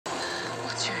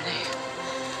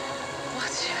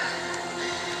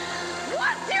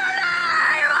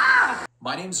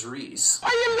My name's Reese.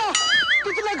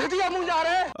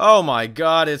 Oh my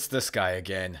god, it's this guy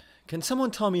again. Can someone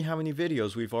tell me how many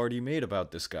videos we've already made about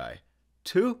this guy?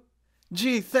 2?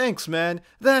 Gee, thanks man.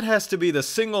 That has to be the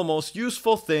single most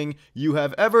useful thing you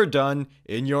have ever done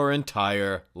in your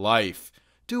entire life.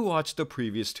 Do watch the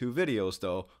previous 2 videos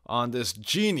though, on this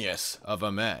genius of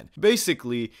a man.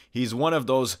 Basically, he's one of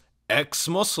those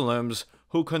ex-Muslims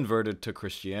who converted to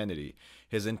Christianity.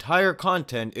 His entire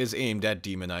content is aimed at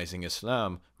demonizing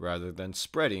Islam rather than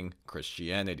spreading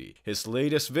Christianity. His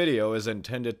latest video is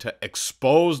intended to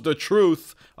expose the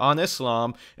truth on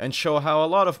Islam and show how a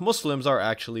lot of Muslims are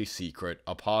actually secret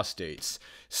apostates.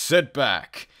 Sit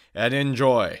back and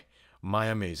enjoy my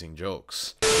amazing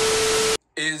jokes.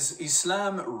 Is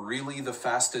Islam really the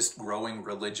fastest growing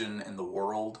religion in the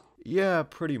world? Yeah,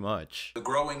 pretty much. The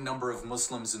growing number of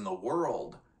Muslims in the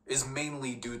world is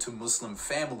mainly due to Muslim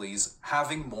families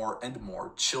having more and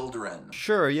more children.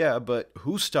 Sure, yeah, but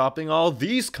who's stopping all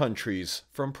these countries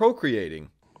from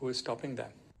procreating? Who is stopping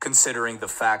them? Considering the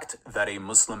fact that a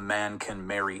Muslim man can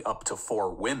marry up to 4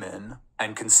 women,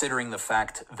 and considering the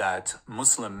fact that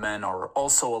Muslim men are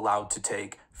also allowed to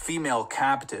take female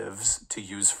captives to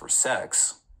use for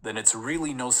sex, then it's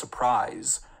really no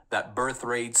surprise that birth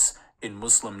rates in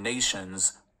Muslim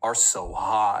nations are so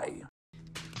high.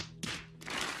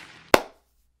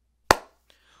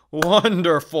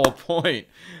 Wonderful point.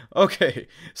 Okay,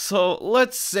 so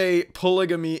let's say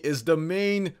polygamy is the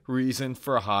main reason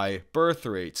for high birth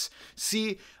rates.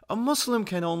 See, a Muslim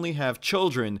can only have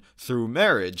children through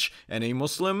marriage, and a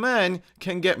Muslim man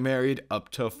can get married up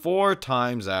to 4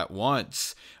 times at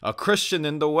once. A Christian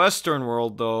in the Western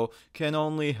world, though, can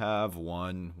only have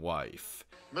 1 wife.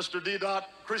 Mr. D-Dot,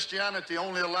 Christianity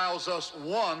only allows us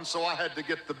 1, so I had to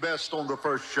get the best on the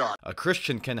first shot. A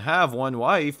Christian can have 1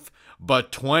 wife,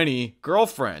 but 20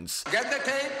 girlfriends. Get the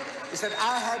tape? He said,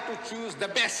 I had to choose the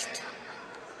best.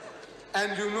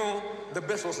 And you know, the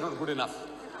best was not good enough.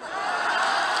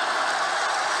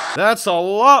 That's a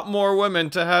lot more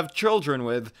women to have children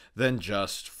with than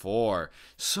just 4.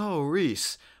 So,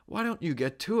 Reese, why don't you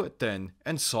get to it then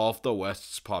and solve the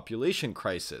West's population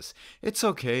crisis? It's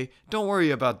okay, don't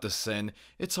worry about the sin.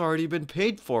 It's already been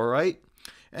paid for, right?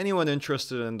 Anyone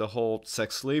interested in the whole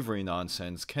sex slavery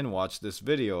nonsense can watch this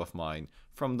video of mine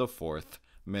from the 4th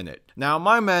minute. Now,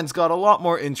 my man's got a lot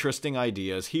more interesting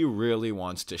ideas he really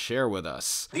wants to share with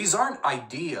us. These aren't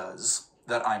ideas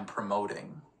that I'm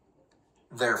promoting.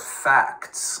 They're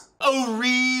facts. Oh,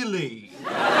 really?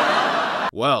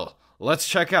 Well, let's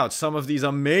check out some of these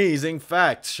amazing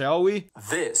facts, shall we?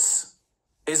 This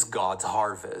is God's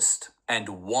harvest, and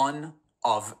 1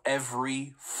 of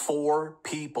every 4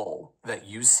 people that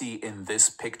you see in this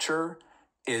picture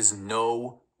is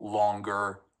no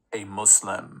longer a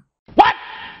Muslim. What?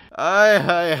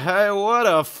 What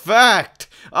a fact!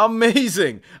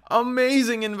 Amazing!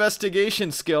 Amazing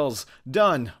investigation skills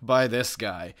done by this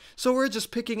guy. So we're just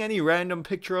picking any random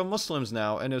picture of Muslims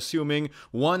now and assuming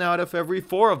 1 out of every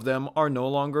 4 of them are no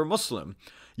longer Muslim.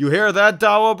 You hear that,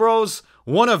 Dawa bros?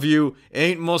 1 of you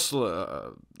ain't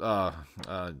Muslim.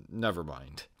 Never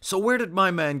mind. So where did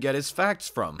my man get his facts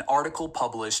from? An article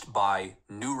published by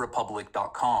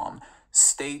newrepublic.com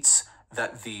states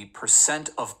that the percent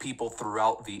of people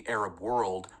throughout the Arab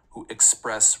world who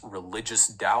express religious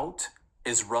doubt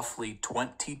is roughly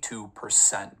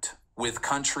 22%, with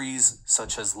countries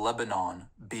such as Lebanon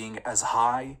being as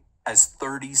high as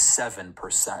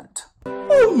 37%.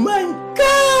 Oh my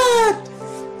God!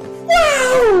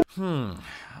 Wow!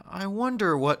 I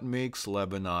wonder what makes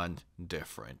Lebanon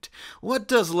different. What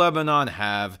does Lebanon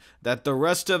have that the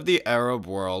rest of the Arab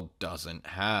world doesn't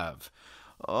have?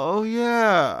 Oh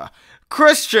yeah,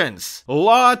 Christians!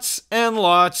 Lots and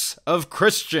lots of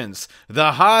Christians.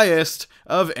 The highest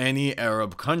of any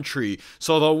Arab country.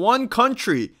 So the one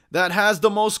country that has the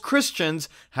most Christians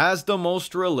has the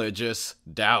most religious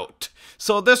doubt.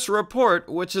 So this report,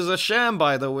 which is a sham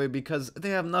by the way because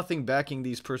they have nothing backing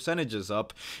these percentages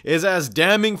up, is as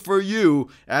damning for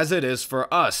you as it is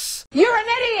for us. You're an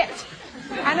idiot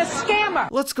and a scammer.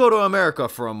 Let's go to America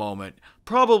for a moment.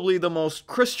 Probably the most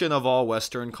Christian of all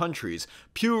Western countries.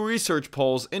 Pew Research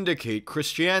Polls indicate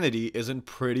Christianity is in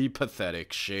pretty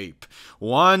pathetic shape.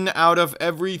 1 out of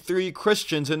every 3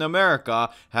 Christians in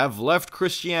America have left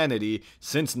Christianity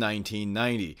since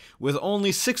 1990, with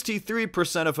only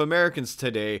 63% of Americans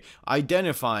today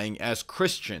identifying as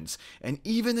Christians. And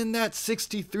even in that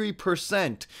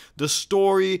 63%, the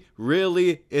story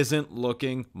really isn't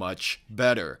looking much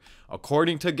better.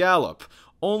 According to Gallup,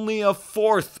 only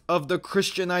 1/4 of the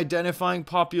Christian identifying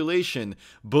population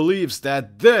believes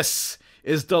that this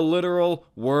is the literal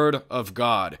word of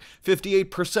God.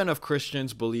 58% of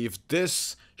Christians believe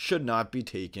this should not be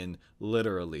taken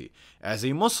literally. As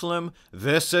a Muslim,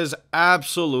 this is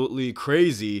absolutely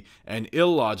crazy and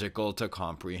illogical to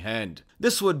comprehend.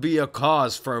 This would be a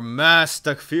cause for mass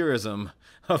takfirism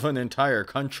of an entire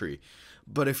country.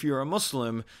 But if you're a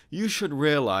Muslim, you should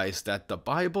realize that the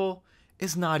Bible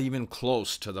is not even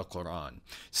close to the Quran.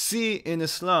 See, in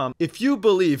Islam, if you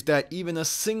believe that even a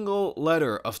single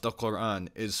letter of the Quran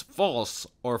is false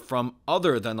or from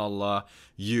other than Allah,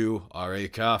 you are a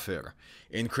kafir.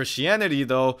 In Christianity,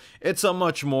 though, it's a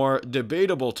much more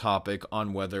debatable topic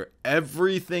on whether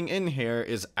everything in here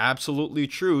is absolutely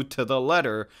true to the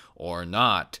letter or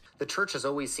not. The church has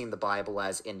always seen the Bible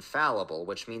as infallible,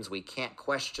 which means we can't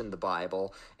question the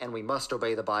Bible, and we must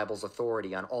obey the Bible's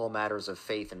authority on all matters of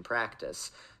faith and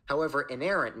practice. However,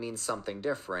 inerrant means something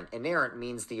different. Inerrant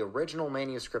means the original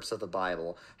manuscripts of the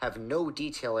Bible have no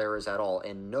detail errors at all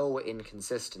and no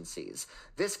inconsistencies.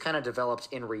 This kind of developed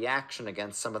in reaction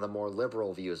against some of the more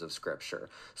liberal views of Scripture.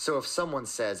 So if someone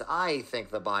says, I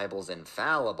think the Bible's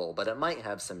infallible, but it might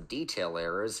have some detail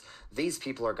errors, these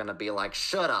people are going to be like,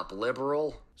 shut up,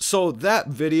 liberal. So that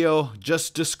video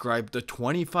just described the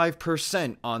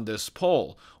 25% on this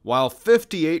poll, while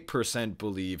 58%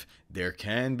 believe there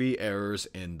can be errors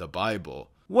in the Bible.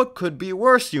 What could be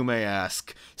worse, you may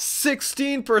ask?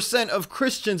 16% of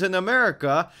Christians in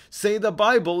America say the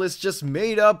Bible is just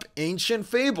made up ancient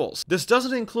fables. This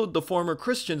doesn't include the former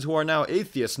Christians who are now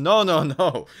atheists.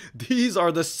 No. These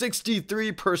are the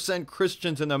 63%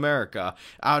 Christians in America,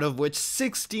 out of which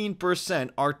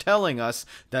 16% are telling us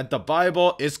that the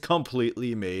Bible is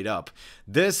completely made up.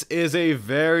 This is a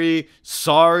very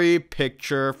sorry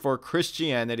picture for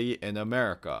Christianity in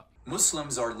America.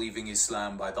 Muslims are leaving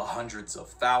Islam by the hundreds of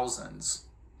thousands,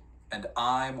 and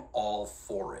I'm all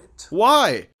for it.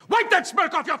 Why? Wipe that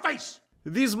smirk off your face!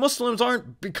 These Muslims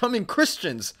aren't becoming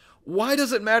Christians. Why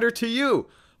does it matter to you?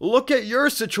 Look at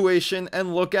your situation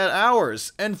and look at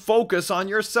ours, and focus on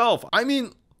yourself. I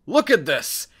mean, look at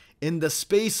this. In the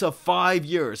space of 5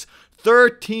 years,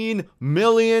 13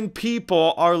 million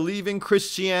people are leaving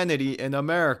Christianity in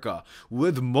America,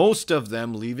 with most of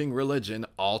them leaving religion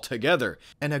altogether,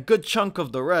 and a good chunk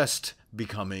of the rest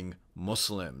becoming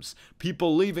Muslims.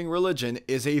 People leaving religion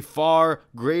is a far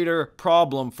greater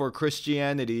problem for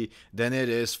Christianity than it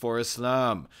is for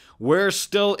Islam. We're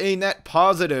still a net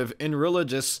positive in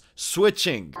religious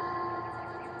switching.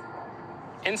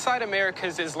 Inside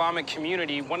America's Islamic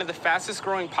community, one of the fastest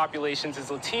growing populations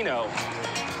is Latino.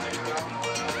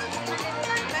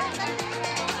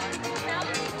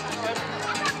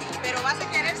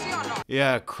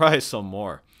 Yeah, cry some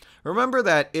more. Remember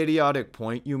that idiotic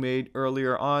point you made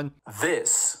earlier on?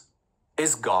 This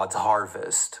is God's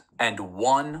harvest, and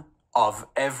one of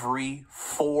every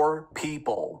 4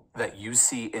 people that you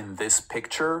see in this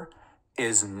picture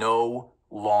is no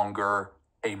longer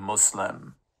a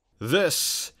Muslim.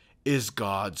 This is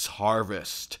God's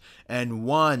harvest, and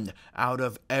 1 out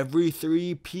of every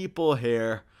 3 people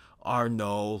here are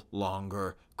no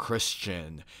longer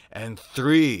Christian, and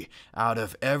 3 out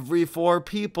of every 4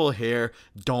 people here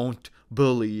don't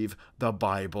believe the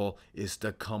Bible is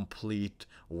the complete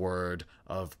Word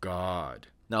of God.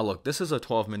 Now look, this is a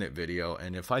 12-minute video,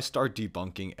 and if I start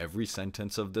debunking every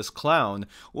sentence of this clown,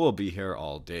 we'll be here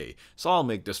all day. So I'll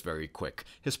make this very quick.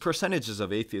 His percentages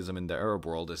of atheism in the Arab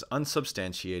world is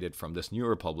unsubstantiated from this New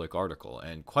Republic article,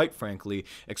 and quite frankly,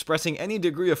 expressing any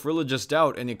degree of religious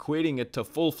doubt and equating it to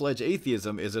full-fledged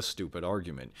atheism is a stupid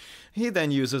argument. He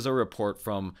then uses a report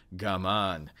from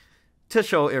Gaman to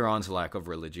show Iran's lack of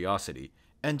religiosity.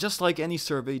 And just like any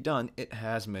survey done, it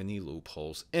has many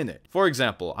loopholes in it. For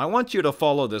example, I want you to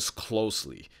follow this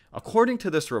closely. According to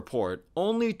this report,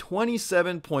 only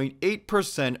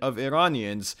 27.8% of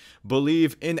Iranians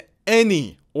believe in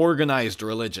any organized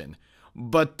religion,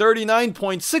 but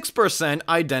 39.6%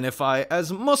 identify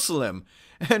as Muslim,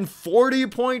 and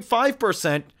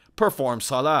 40.5% perform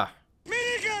salah.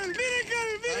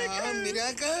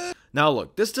 Now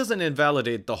look, this doesn't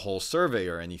invalidate the whole survey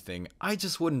or anything, I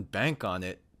just wouldn't bank on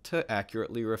it to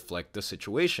accurately reflect the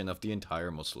situation of the entire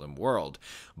Muslim world.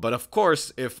 But of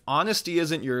course, if honesty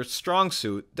isn't your strong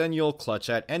suit, then you'll clutch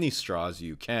at any straws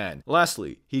you can.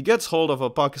 Lastly, he gets hold of a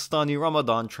Pakistani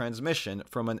Ramadan transmission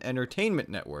from an entertainment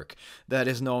network that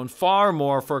is known far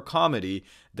more for comedy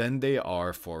than they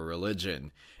are for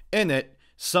religion. In it,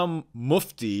 some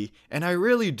mufti, and I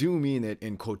really do mean it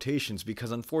in quotations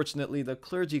because unfortunately the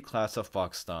clergy class of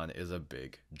Pakistan is a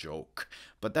big joke.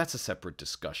 But that's a separate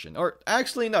discussion. Or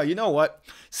actually, no, you know what?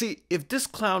 See, if this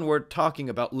clown were talking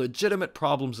about legitimate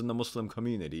problems in the Muslim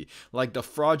community, like the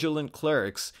fraudulent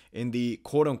clerics in the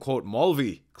quote-unquote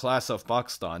Maulvi class of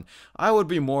Pakistan, I would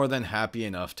be more than happy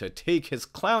enough to take his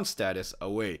clown status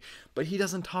away. But he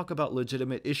doesn't talk about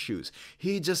legitimate issues.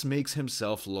 He just makes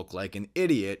himself look like an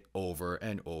idiot over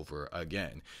and over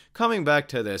again. Coming back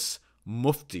to this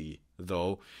mufti,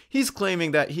 though, he's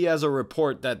claiming that he has a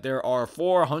report that there are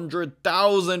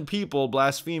 400,000 people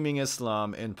blaspheming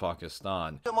Islam in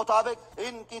Pakistan.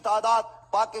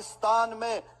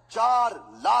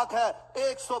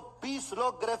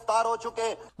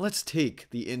 Let's take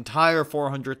the entire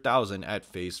 400,000 at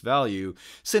face value,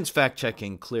 since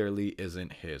fact-checking clearly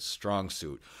isn't his strong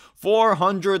suit.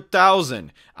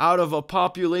 400,000 out of a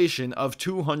population of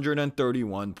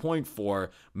 231.4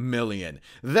 million.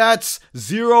 That's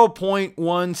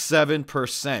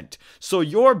 0.17%. So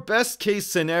your best case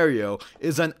scenario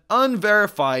is an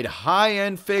unverified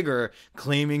high-end figure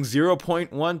claiming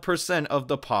 0.1% of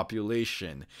the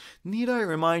population. Need I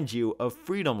remind you of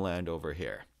Freedom Land over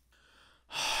here?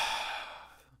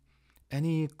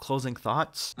 Any closing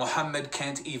thoughts? Muhammad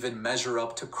can't even measure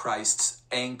up to Christ's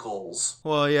ankles.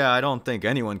 Well, yeah, I don't think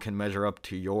anyone can measure up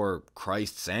to your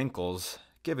Christ's ankles,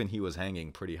 given he was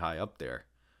hanging pretty high up there.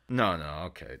 No,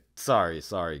 okay. Sorry,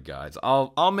 guys.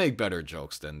 I'll make better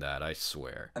jokes than that, I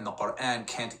swear. And the Quran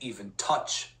can't even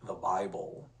touch the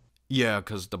Bible. Yeah,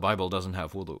 because the Bible doesn't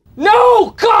have wudu.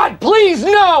 No! God, please,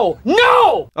 no!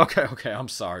 No! Okay, I'm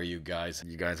sorry, you guys.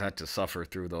 You guys had to suffer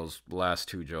through those last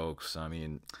two jokes. I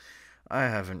mean, I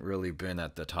haven't really been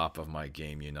at the top of my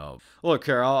game, you know. Look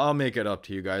here, I'll make it up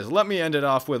to you guys. Let me end it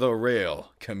off with a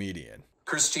real comedian.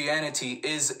 Christianity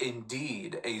is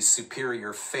indeed a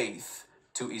superior faith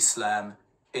to Islam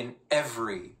in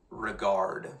every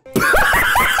regard.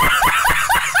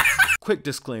 Quick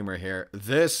disclaimer here.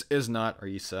 This is not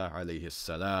Isa alayhi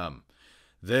salam.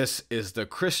 This is the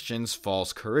Christians'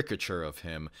 false caricature of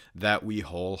him that we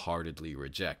wholeheartedly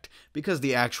reject, because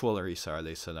the actual Isa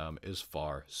alayhi salam is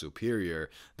far superior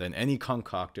than any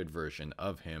concocted version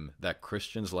of him that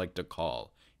Christians like to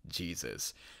call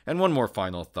Jesus. And one more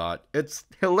final thought. It's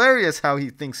hilarious how he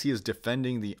thinks he is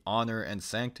defending the honor and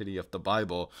sanctity of the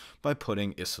Bible by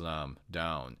putting Islam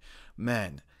down.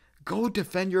 Man, go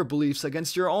defend your beliefs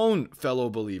against your own fellow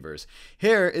believers.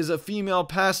 Here is a female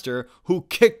pastor who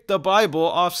kicked the Bible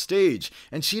off stage,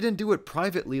 and she didn't do it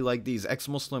privately like these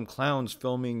ex-Muslim clowns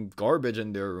filming garbage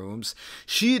in their rooms.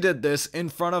 She did this in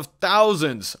front of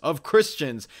thousands of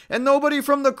Christians, and nobody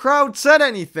from the crowd said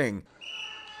anything.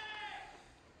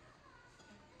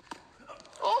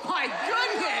 Oh my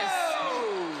goodness!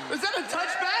 Is that a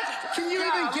touchback? Can you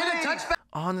even get a touchback?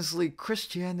 Honestly,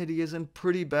 Christianity is in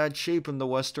pretty bad shape in the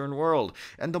Western world,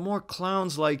 and the more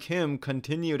clowns like him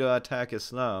continue to attack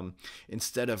Islam,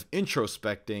 instead of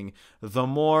introspecting, the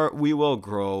more we will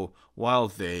grow while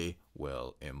they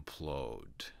will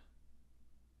implode.